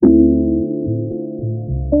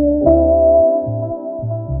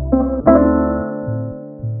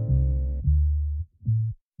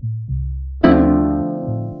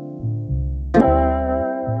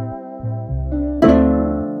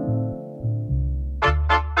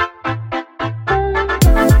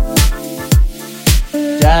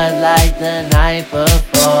the night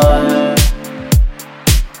before.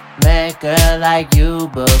 Met girl like you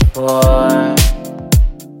before,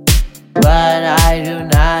 but I do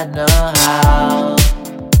not know how.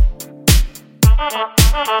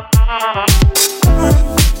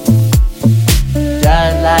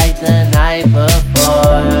 Just like the night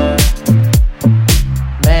before.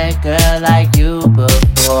 Met girl like you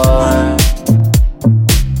before,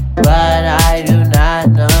 but I do not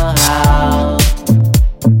know how.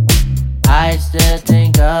 I still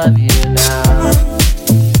think of you now.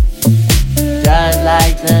 Just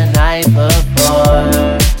like the night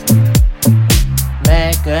before.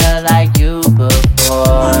 Met girl like